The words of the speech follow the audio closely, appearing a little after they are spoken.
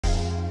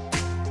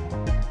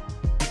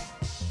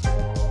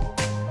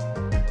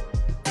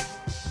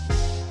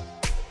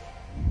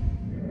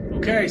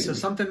Okay, so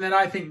something that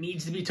I think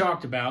needs to be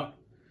talked about,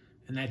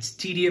 and that's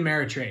TD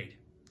Ameritrade,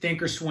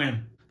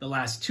 ThinkOrSwim. The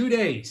last 2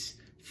 days,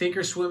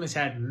 ThinkOrSwim has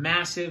had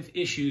massive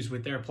issues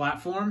with their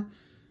platform.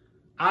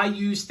 I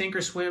use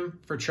ThinkOrSwim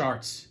for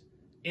charts.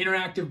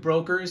 Interactive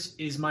Brokers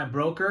is my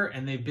broker,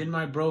 and they've been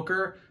my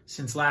broker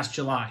since last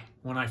July,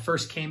 when I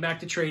first came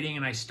back to trading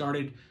and I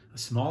started a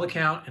small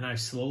account, and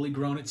I've slowly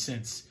grown it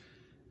since.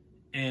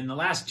 And the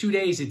last 2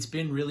 days, it's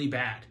been really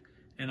bad.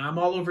 And I'm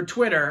all over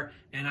Twitter,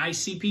 and I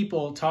see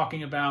people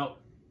talking about,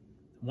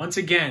 once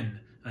again,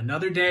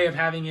 another day of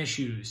having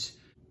issues.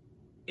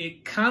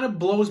 It kind of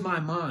blows my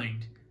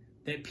mind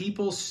that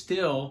people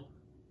still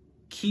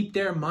keep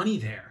their money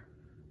there.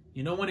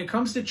 You know, when it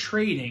comes to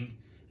trading,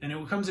 and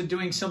it comes to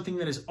doing something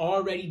that is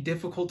already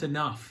difficult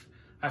enough,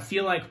 I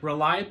feel like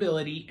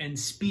reliability and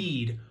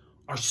speed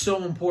are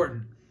so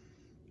important.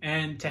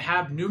 And to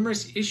have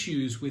numerous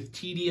issues with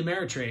TD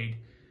Ameritrade,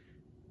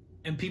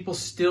 and people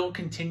still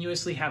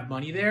continuously have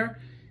money there,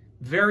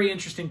 very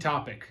interesting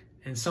topic,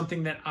 and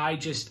something that I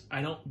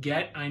don't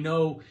get. I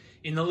know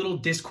in the little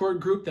Discord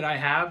group that I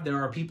have,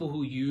 there are people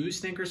who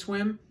use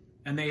ThinkOrSwim,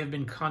 and they have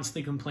been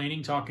constantly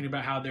complaining, talking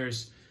about how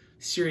there's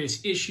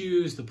serious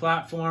issues, the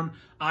platform.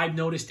 I've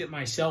noticed it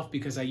myself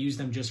because I use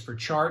them just for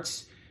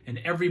charts, and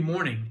every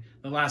morning,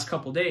 the last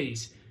couple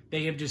days,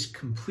 they have just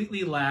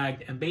completely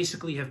lagged and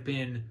basically have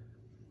been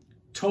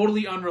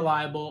totally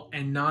unreliable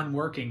and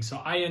non-working. So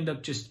I end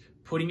up just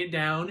putting it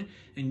down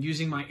and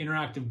using my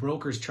Interactive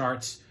Brokers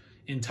charts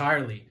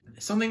entirely.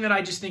 Something that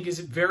I just think is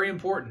very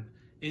important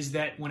is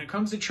that when it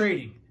comes to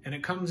trading, and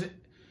it comes,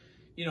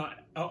 you know,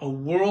 a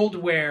world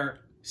where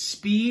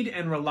speed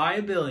and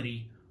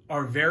reliability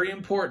are very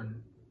important,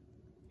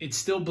 it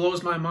still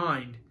blows my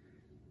mind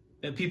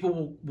that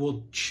people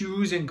will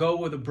choose and go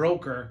with a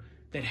broker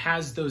that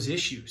has those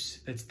issues,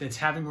 that's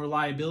having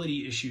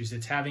reliability issues,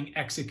 that's having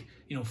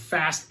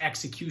fast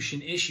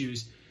execution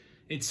issues.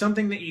 It's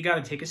something that you got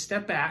to take a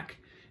step back,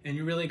 and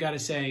you really got to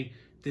say,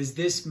 does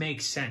this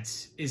make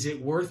sense? Is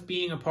it worth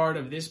being a part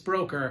of this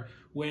broker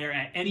where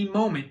at any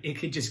moment it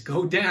could just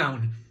go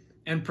down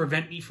and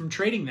prevent me from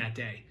trading that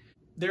day?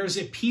 There's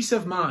a peace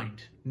of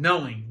mind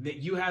knowing that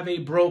you have a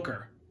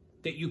broker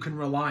that you can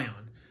rely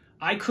on.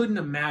 I couldn't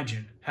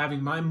imagine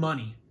having my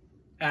money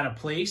at a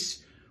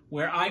place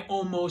where I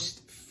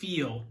almost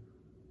feel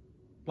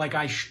like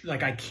I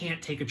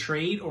can't take a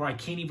trade, or I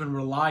can't even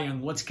rely on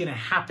what's going to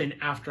happen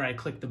after I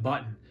click the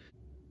button.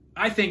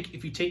 I think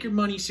if you take your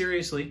money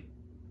seriously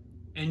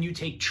and you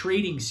take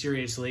trading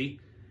seriously,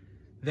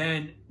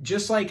 then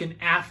just like an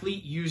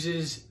athlete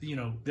uses,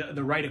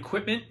 the right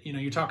equipment,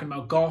 you're talking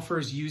about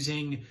golfers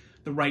using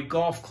the right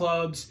golf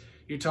clubs,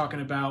 you're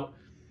talking about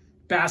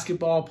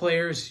basketball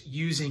players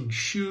using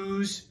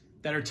shoes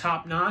that are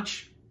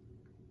top-notch.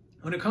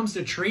 When it comes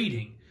to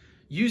trading,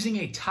 using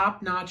a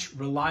top-notch,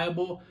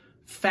 reliable,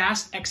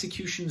 fast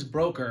executions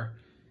broker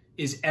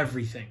is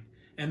everything.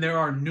 And there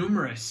are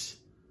numerous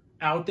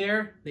out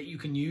there that you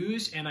can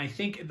use. And I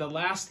think the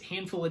last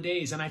handful of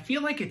days, and I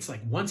feel like it's like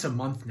once a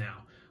month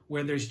now,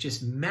 where there's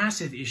just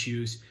massive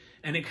issues,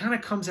 and it kind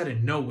of comes out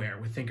of nowhere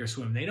with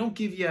ThinkOrSwim. They don't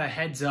give you a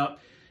heads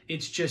up.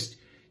 It's just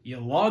you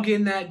log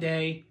in that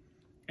day,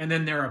 and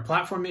then there are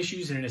platform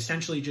issues, and it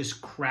essentially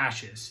just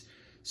crashes.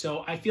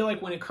 So I feel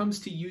like when it comes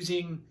to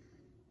using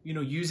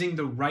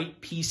the right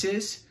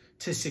pieces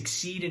to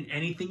succeed in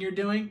anything you're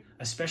doing,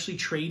 especially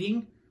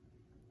trading,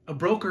 a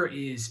broker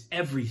is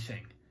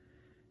everything.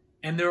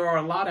 And there are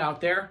a lot out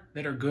there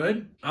that are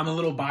good. I'm a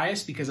little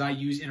biased because I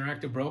use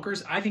Interactive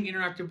Brokers. I think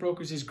Interactive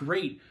Brokers is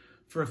great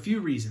for a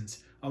few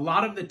reasons. A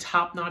lot of the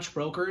top-notch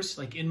brokers,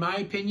 like in my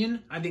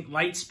opinion, I think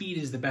Lightspeed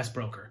is the best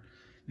broker.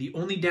 The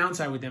only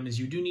downside with them is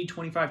you do need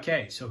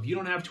 25K. So if you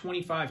don't have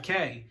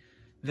 25K,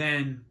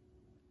 then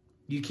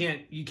you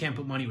can't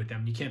put money with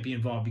them. You can't be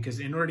involved, because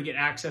in order to get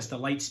access to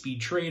Lightspeed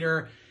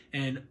Trader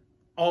and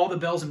all the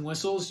bells and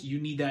whistles, you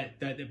need that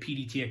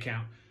PDT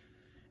account.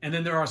 And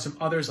then there are some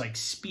others like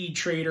Speed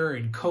Trader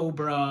and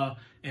Cobra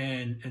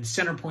and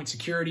Centerpoint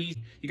Securities.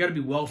 You got to be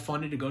well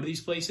funded to go to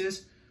these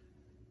places.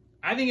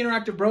 I think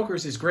Interactive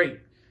Brokers is great.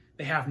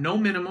 They have no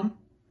minimum.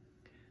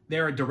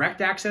 They're a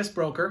direct access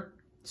broker,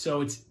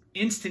 so it's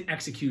instant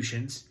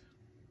executions.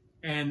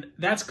 And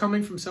that's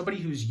coming from somebody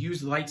who's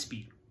used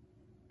Lightspeed.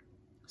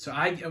 So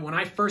when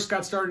I first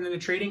got started into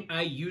trading,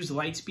 I used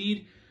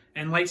Lightspeed,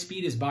 and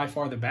Lightspeed is by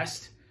far the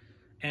best.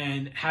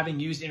 And having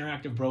used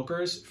Interactive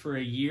Brokers for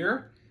a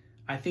year,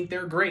 I think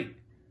they're great.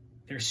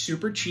 They're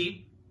super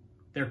cheap.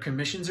 Their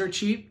commissions are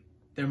cheap.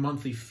 Their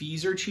monthly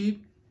fees are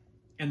cheap.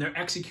 And their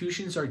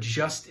executions are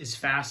just as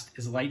fast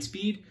as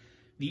Lightspeed.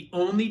 The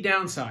only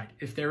downside,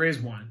 if there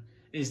is one,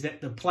 is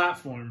that the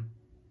platform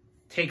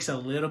takes a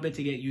little bit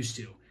to get used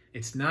to.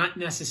 It's not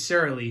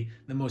necessarily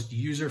the most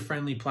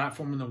user-friendly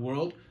platform in the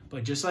world,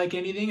 but just like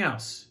anything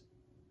else,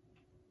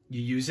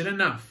 you use it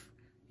enough,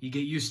 you get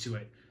used to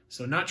it.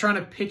 So not trying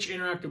to pitch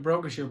Interactive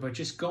Brokers here, but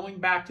just going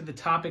back to the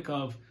topic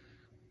of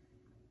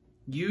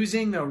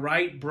using the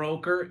right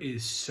broker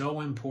is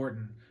so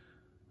important.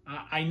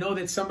 I know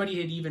that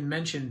somebody had even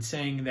mentioned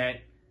saying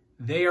that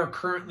they are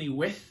currently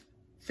with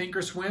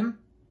ThinkOrSwim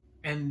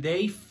and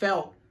they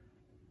felt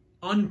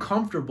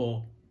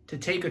uncomfortable to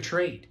take a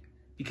trade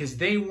because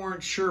they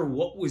weren't sure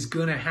what was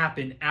going to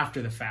happen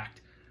after the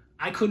fact.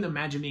 I couldn't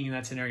imagine being in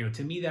that scenario.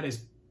 To me, that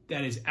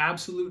is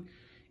absolute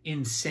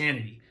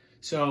insanity.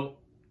 So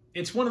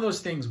it's one of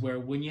those things where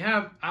when you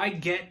have, I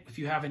get if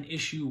you have an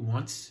issue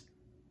once,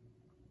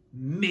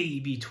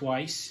 maybe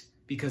twice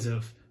because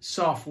of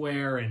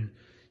software and,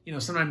 you know,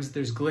 sometimes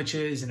there's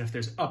glitches, and if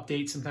there's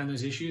updates, sometimes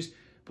there's issues.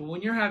 But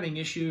when you're having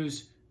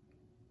issues,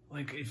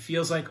 like it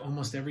feels like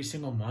almost every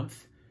single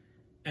month,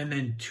 and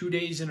then 2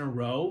 days in a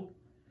row,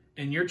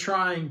 and you're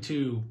trying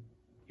to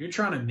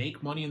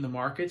make money in the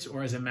markets,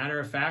 or as a matter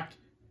of fact,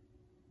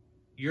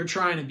 you're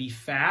trying to be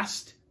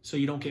fast so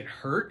you don't get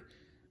hurt.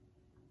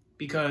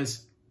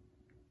 Because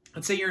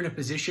let's say you're in a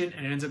position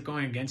and it ends up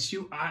going against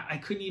you. I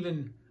couldn't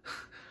even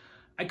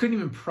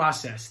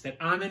process that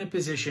I'm in a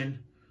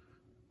position.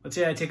 Let's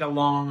say I take a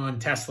long on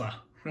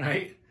Tesla,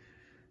 right?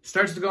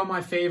 Starts to go in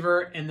my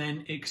favor, and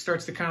then it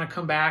starts to kind of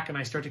come back, and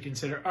I start to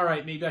consider, all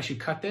right, maybe I should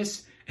cut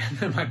this. And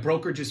then my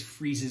broker just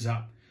freezes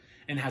up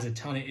and has a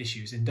ton of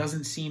issues and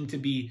doesn't seem to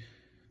be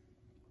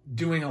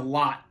doing a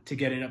lot to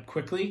get it up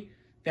quickly.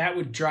 That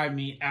would drive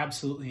me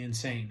absolutely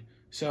insane.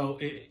 So,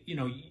 you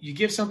know, you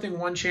give something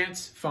one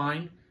chance,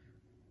 fine.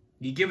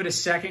 You give it a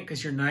second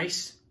because you're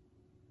nice.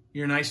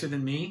 You're nicer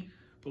than me.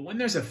 But when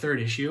there's a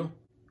third issue,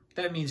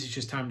 that means it's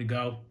just time to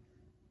go.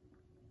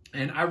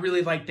 And I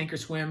really like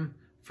ThinkOrSwim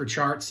for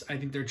charts. I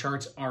think their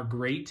charts are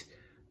great.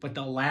 But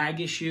the lag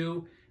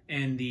issue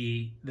and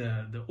the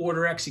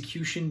order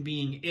execution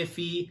being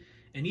iffy,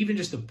 and even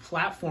just the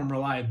platform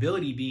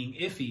reliability being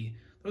iffy,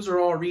 those are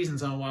all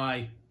reasons on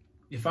why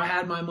if I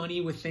had my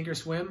money with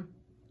ThinkOrSwim,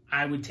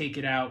 I would take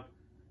it out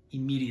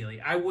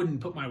immediately. I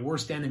wouldn't put my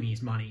worst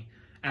enemy's money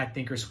at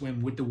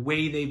ThinkOrSwim with the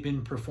way they've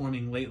been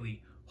performing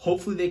lately.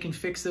 Hopefully they can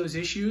fix those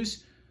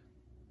issues,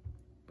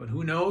 but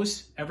who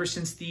knows? Ever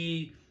since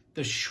the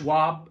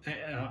Schwab,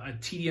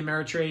 TD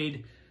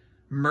Ameritrade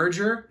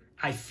merger,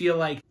 I feel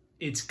like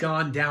it's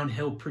gone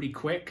downhill pretty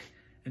quick,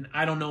 and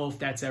I don't know if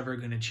that's ever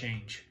going to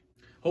change.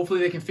 Hopefully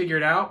they can figure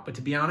it out, but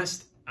to be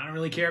honest, I don't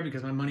really care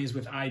because my money is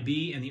with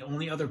IB, and the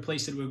only other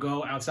place that would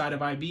go outside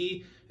of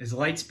IB is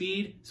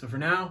Lightspeed. So for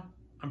now,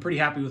 I'm pretty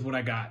happy with what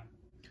I got.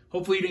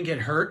 Hopefully you didn't get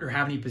hurt or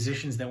have any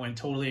positions that went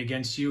totally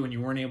against you and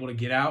you weren't able to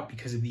get out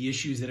because of the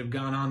issues that have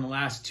gone on the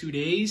last 2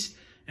 days.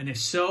 And if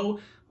so,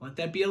 let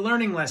that be a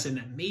learning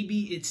lesson.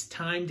 Maybe it's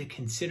time to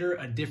consider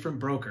a different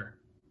broker.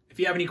 If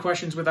you have any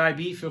questions with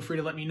IB, feel free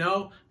to let me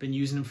know. Been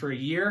using them for a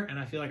year, and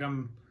I feel like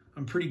I'm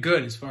pretty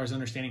good as far as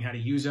understanding how to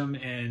use them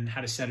and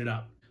how to set it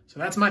up. So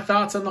that's my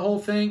thoughts on the whole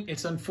thing.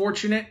 It's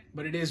unfortunate,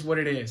 but it is what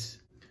it is.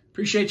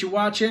 Appreciate you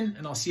watching,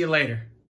 and I'll see you later.